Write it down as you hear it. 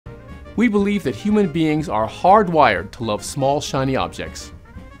We believe that human beings are hardwired to love small, shiny objects.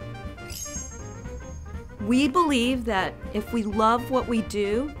 We believe that if we love what we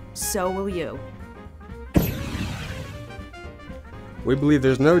do, so will you. We believe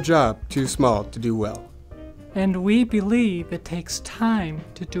there's no job too small to do well. And we believe it takes time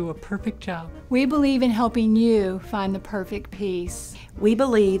to do a perfect job. We believe in helping you find the perfect piece. We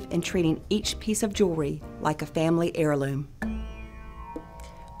believe in treating each piece of jewelry like a family heirloom.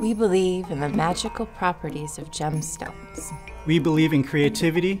 We believe in the magical properties of gemstones. We believe in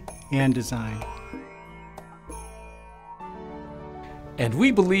creativity and design. And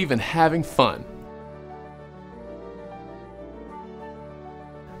we believe in having fun.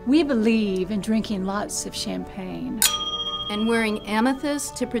 We believe in drinking lots of champagne. And wearing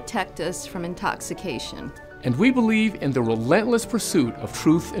amethyst to protect us from intoxication. And we believe in the relentless pursuit of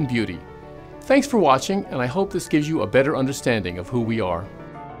truth and beauty. Thanks for watching, and I hope this gives you a better understanding of who we are.